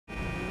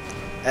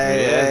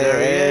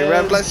Hey,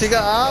 Red Blast, you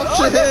got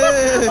options!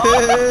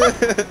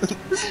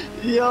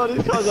 Yo,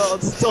 this guy's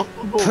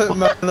unstoppable. Put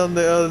man on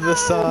the other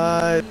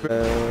side.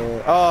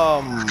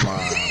 Oh my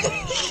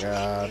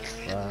god.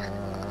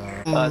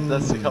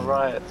 Let's take a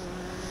right.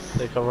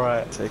 Take a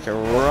right. Take a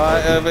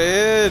right over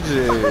here,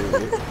 G.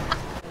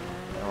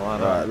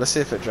 Right, let's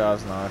see if it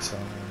drives nice on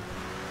him.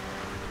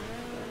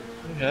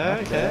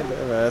 Okay. A bit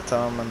of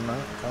airtime and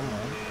that, come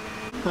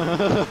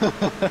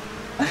on.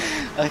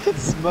 I can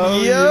smell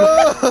you.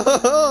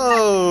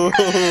 Yo!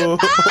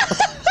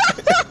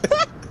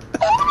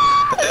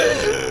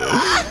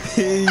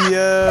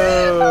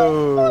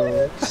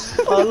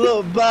 I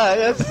look back,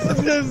 that's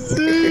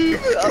zoom.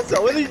 I said,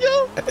 where'd he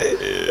go?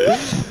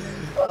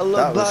 I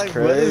look back,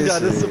 where this guy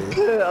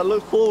disappeared. I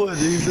look forward,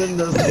 he's in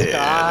the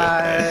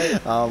sky.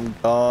 I'm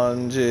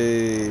gone,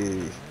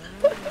 G.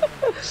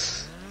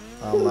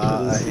 I'm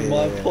out of here.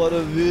 My point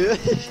of view.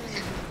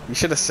 You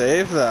should have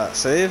saved that.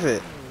 Save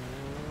it.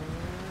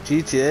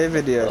 GTA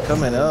video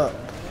coming up.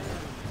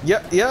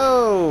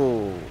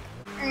 Yo!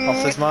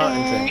 Off this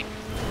mountain thing.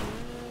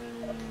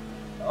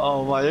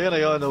 Oh my, you're gonna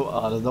go in the...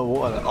 Oh, there's no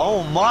water there.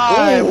 Oh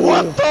my! Ooh.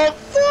 What the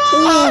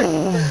fuck?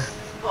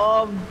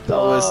 I'm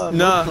done.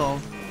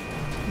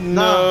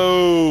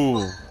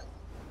 No!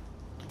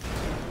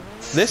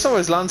 This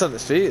always lands on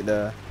its feet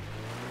there.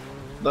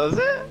 Does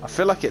it? I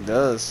feel like it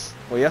does.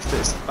 Well, you have to...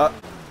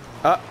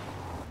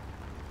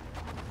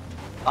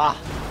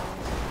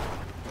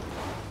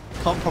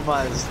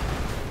 Compromised.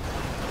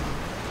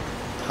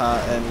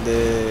 And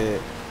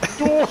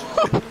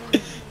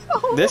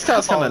this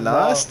car's kind of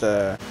nice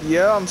there.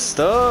 Yeah, I'm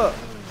stuck.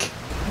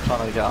 I'm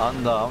trying to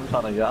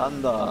get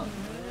under.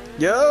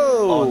 Yo!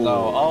 Oh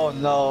no, oh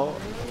no.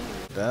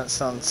 Don't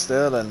stand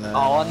still in there.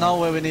 Oh, I know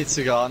where we need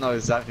to go. I know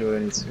exactly where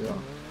we need to go.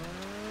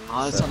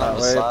 Oh, it's on the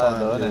other side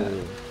though, isn't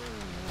it?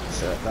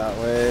 Set that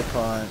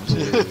waypoint.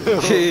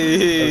 Let's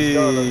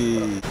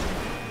go.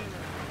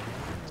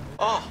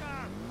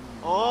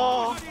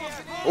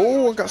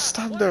 Oh, I got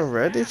stabbed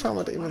already, fam.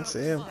 I didn't even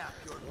see him.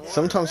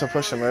 Sometimes I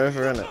push him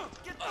over, innit?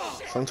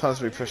 Sometimes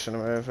we pushing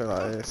him over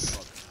like this.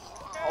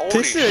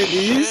 This ain't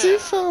easy,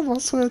 fam. I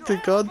swear to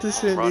God,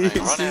 this ain't easy. Run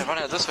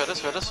it, this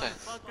way.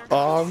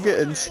 Oh, I'm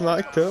getting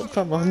smacked up,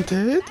 fam. I'm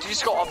dead.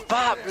 He's got a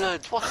bat,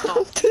 blood. What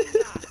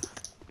the?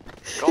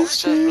 He's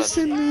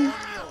chasing me.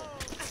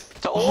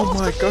 Oh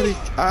my God, he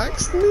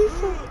axed me,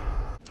 fam.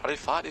 How do you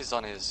fight these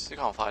on his? You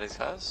can't fight these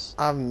guys.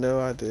 I have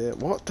no idea.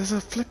 What? There's a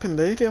flipping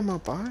lady on my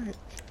bike.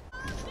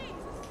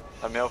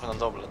 Let me open the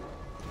Dublin.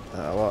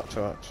 Watch.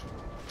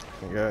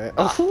 Can go in.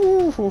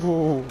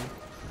 Oh,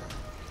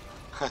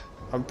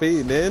 I'm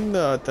beating in.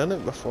 I've done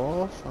it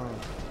before. Fam.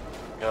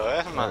 Go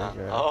in, man.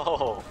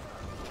 Oh.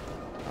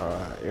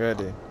 Alright, you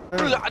ready?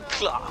 Blood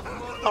clot.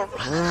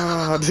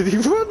 Did he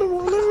run them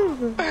all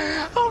over?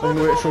 I'm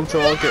waiting for him to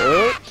all get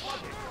up.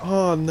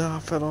 Oh no, I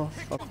fell off.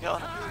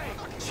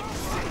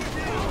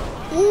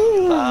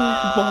 Ooh,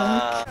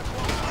 bike.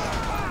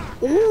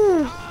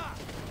 Ooh.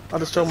 I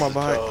destroyed my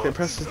bike. The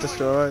press is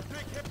destroyed.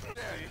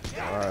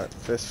 Alright,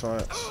 fist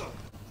fights.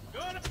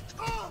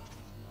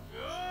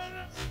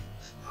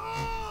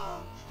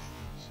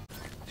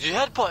 You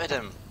headbutted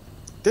him.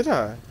 Did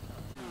I?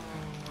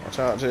 Watch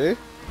out, G.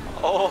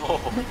 Oh.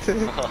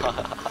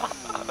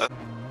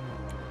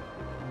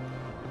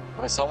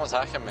 Wait, someone's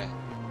hacking me.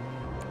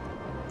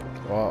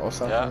 What? What's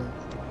happening?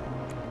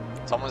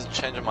 Yeah. Someone's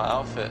changing my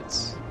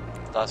outfits.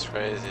 That's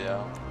crazy,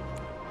 yo.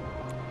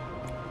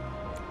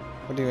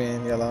 What do you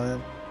mean? You're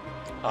lying?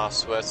 I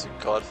swear to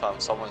God, fam,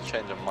 someone's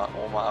changing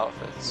all my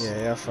outfits.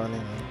 Yeah, you're funny,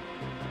 man.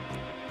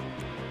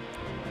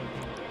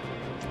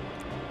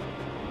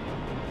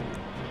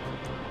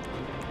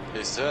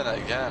 He's doing it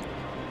again.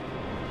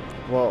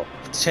 What?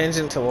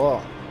 Changing to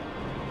what?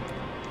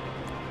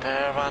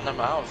 Bare random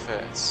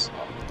outfits.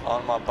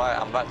 On my bike,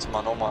 I'm back to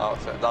my normal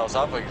outfit. That was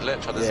either a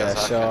glitch or this Yeah,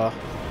 guy's sure. hacking.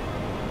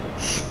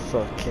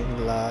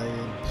 Fucking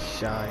lying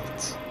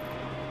shite.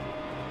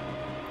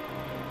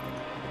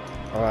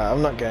 Alright,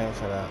 I'm not going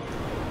for that.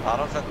 I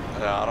don't think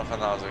that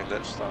was a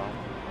glitch though.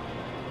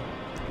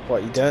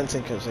 What, you don't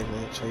think it was a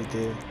glitch, or you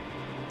do?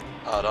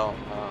 I don't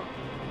know.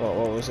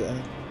 What was it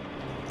then?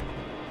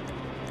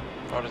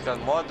 Bro, this guy's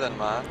modern,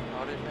 man.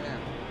 What do you mean?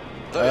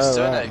 Look, he's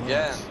doing it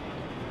again.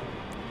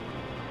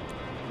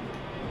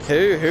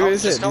 Who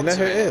is it? Do you know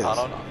who it is? I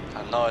don't know. I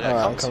have no idea.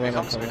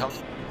 Come to me.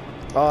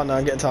 Oh no,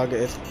 I'm getting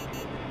targeted.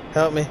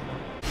 Help me.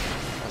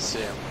 I see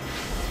him.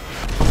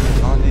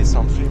 I need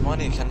some free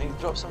money. Can you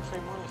drop some free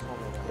money for me?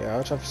 Yeah,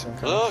 I'll drop you some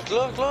cash. Look.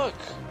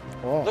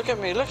 What? Look at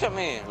me.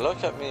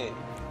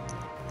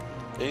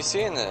 Are you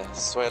seeing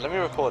this? Wait, let me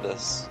record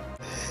this.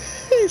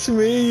 It's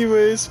me, you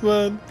waste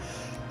man.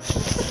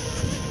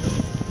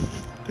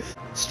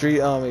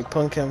 Street Army,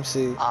 Punk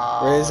MC,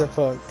 Razor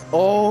Punk.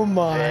 Oh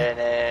my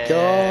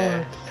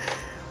God.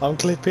 I'm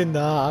clipping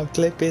that.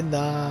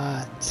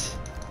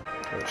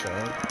 Watch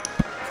out.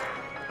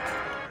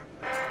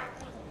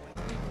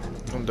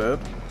 I'm dead.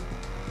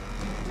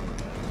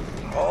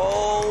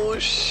 Oh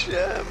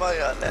shit, my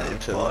God, nearly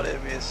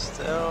bodied me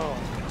still.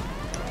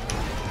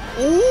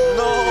 Ooh.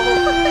 No!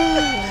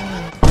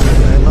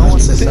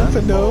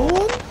 for no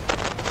one?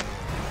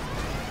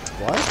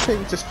 Why is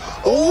Pink just...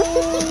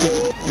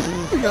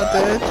 Oh! We got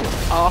dead.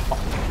 Oh.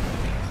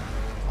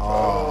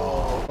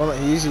 What about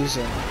he's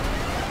using?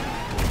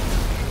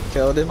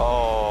 Killed him.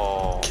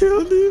 Oh.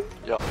 Killed him.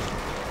 Yeah.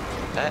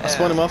 I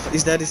spawned him off.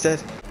 He's dead, he's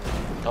dead.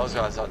 Those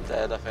guys are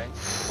dead, I think.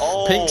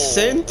 Oh. Pink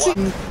sent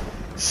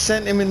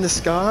him in the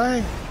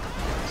sky.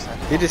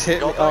 He just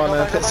hit me. Oh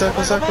no, pit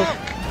circle, circle.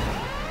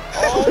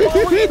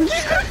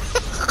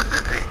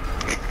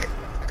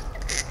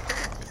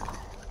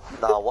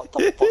 Nah, what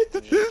the fuck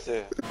did you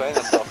do? Playing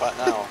yourself right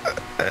now.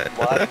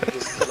 Why did you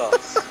just kill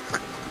us?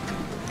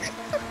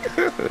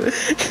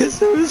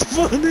 Cause it was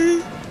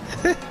funny.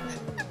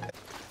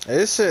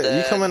 Is it?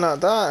 You coming like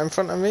that in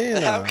front of me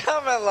now? I'm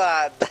coming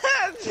like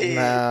that, G.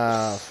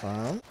 Nah,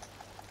 fam.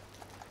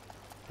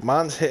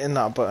 Man's hitting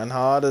that button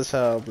hard as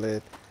hell,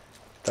 Blade.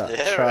 That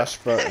trash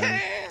button.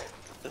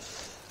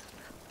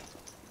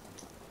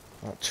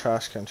 That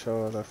trash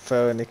controller,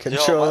 throwing the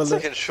controller. Yo, man's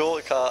taking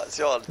shortcuts.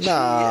 You're a cheater,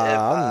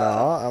 I'm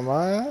not, am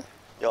I?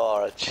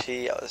 You're a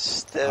cheater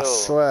still. I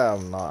swear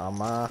I'm not, am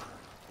I?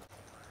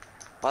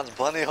 Man's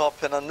bunny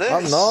hopping on this.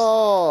 I'm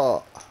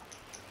not.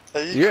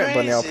 Are You crazy? ain't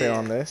bunny hopping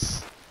on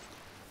this.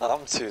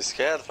 I'm too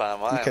scared,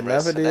 fam. I You am can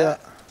never do risking that.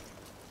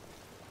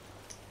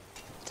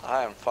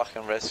 I am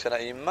fucking risking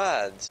it. Are you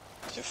mad?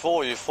 You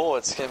fall,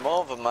 it's game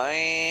over,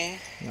 man.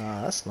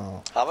 Nah, that's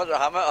not. How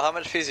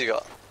much fees you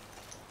got?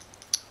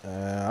 I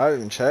haven't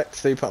even checked.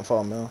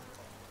 3.4 mil.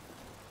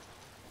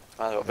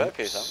 I got better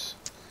fees, huh?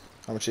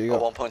 How much you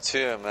got?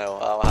 1.2 mil.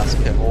 I have to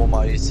pay all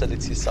my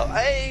utility stuff.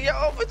 Hey, yo,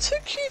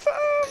 overtook you, fam.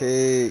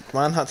 Peak.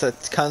 Man had to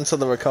cancel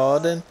the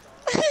recording.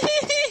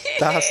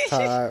 That's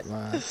tight,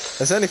 man.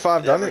 There's only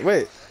 5 Donnies.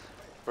 Wait.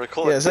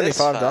 Record yeah, there's only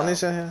 5 fam.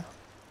 Donnies in here.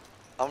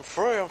 I'm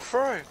through.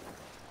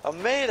 I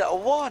made it. I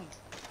won.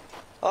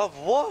 I've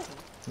won.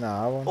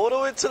 Nah, I won. All the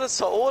way to the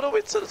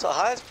top.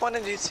 Highest point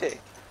in GT.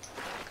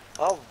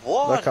 I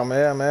won. Look, I'm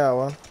here, I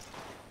won.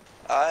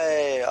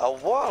 I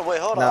won. Wait,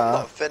 hold on. I'm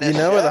not finished. You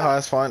know where the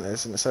highest point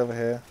is, and it's over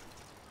here.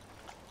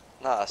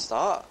 Nah, it's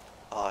not.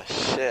 Oh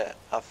shit!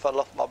 I fell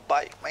off my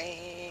bike,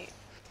 man.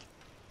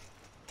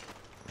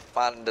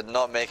 Man did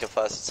not make it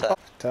first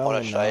attempt.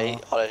 Honestly,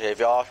 if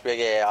you ask me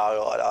again, I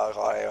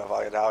can't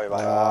fucking tell you,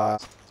 man.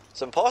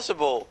 It's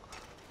impossible.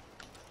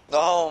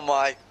 Oh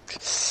my.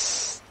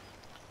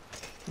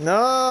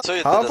 No.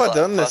 So How have I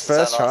done this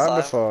first try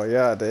before?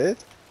 Yeah, I did.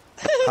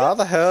 How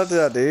the hell did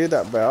I do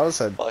that, bro? I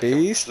was a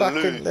beast back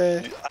in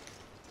there.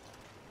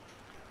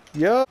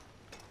 Yo.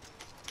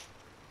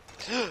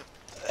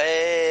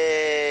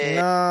 Hey.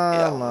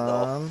 Nah,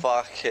 man. The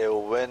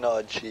fucking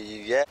winner,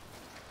 G. Yeah.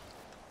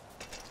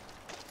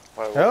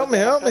 Wait, help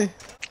me.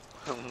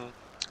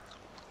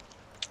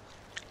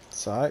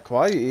 Psych,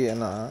 why are you eating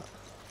that?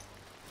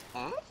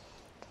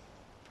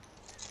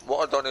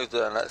 What I don't need to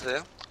do, let's see.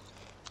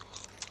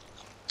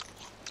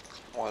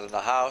 One in the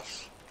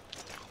house.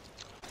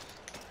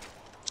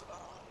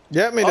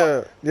 Get me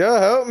there. Yeah,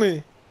 help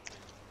me.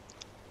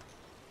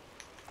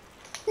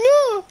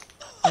 No.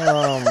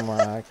 Oh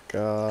my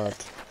god.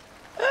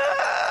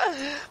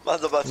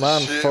 Man's about to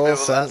man, shoot full me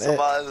sent it.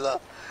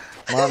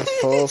 Man,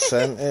 full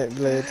sent it,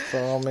 Blade,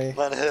 for me.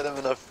 Man hit him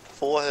in the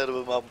forehead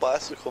with my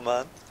bicycle,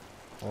 man.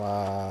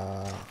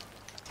 Wow.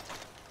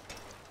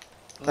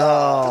 Nah.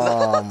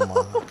 Oh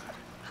man.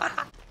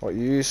 What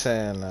you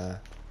saying there?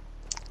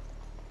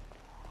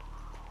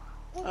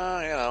 You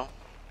know.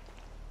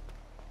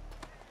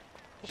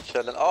 Just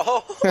chilling.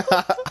 Oh!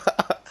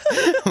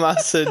 Man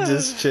said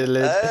just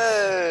chilling.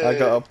 Hey. I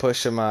gotta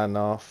push a man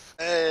off.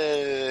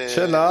 Hey.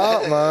 Chill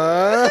out,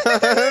 man.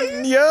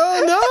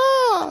 Yo,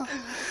 no!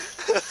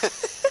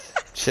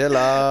 Chill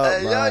out,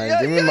 hey, man. yo,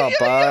 Give me my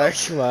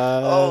bike,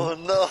 man. Oh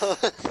no.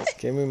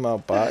 Give me my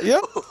bike. Yo!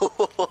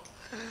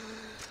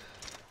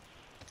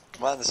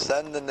 Man,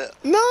 sending it.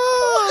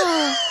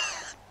 No!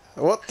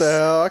 What the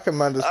hell? How can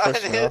man just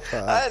push me off?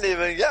 I ain't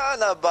even got on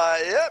that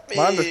bike yet,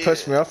 Man just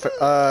pushed me off it.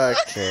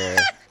 Okay.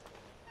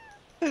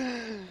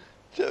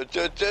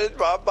 Just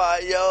my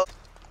bike, yo.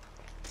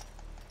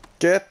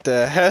 Get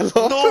the hell off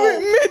of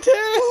it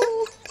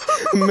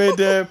midair!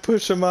 Midair,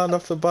 push a man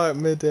off the bike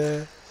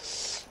midair.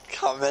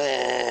 Come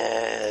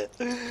here.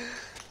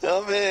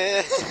 Come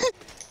here.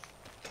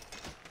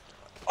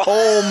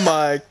 Oh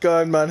my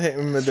god, man hit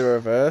him with the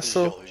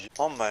reversal.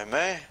 Oh my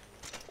man.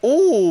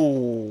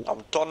 Ooh.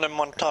 I'm Tony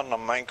Montana,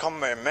 man. Come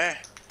here, man.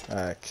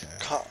 Okay.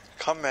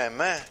 Come here,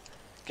 man.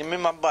 Give me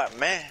my bike,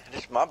 man.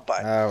 This is my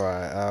bike.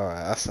 Alright,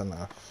 that's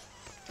enough.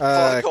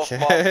 Fuck off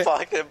my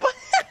fucking bike.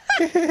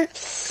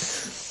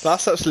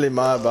 That's actually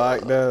my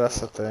bike though, that's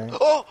the thing.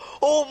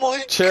 Oh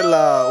my Chill god.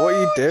 out, what are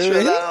you doing?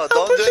 Chill out,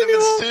 don't do pushing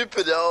anything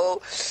stupid,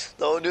 yo.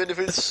 Don't do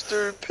anything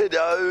stupid,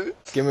 yo.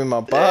 Give me my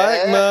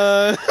bike,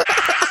 man.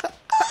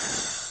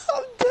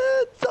 I'm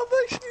dead, I'm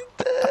actually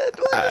dead.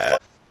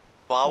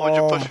 Why would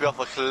you push me off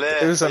a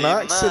cliff? It was an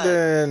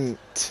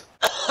accident.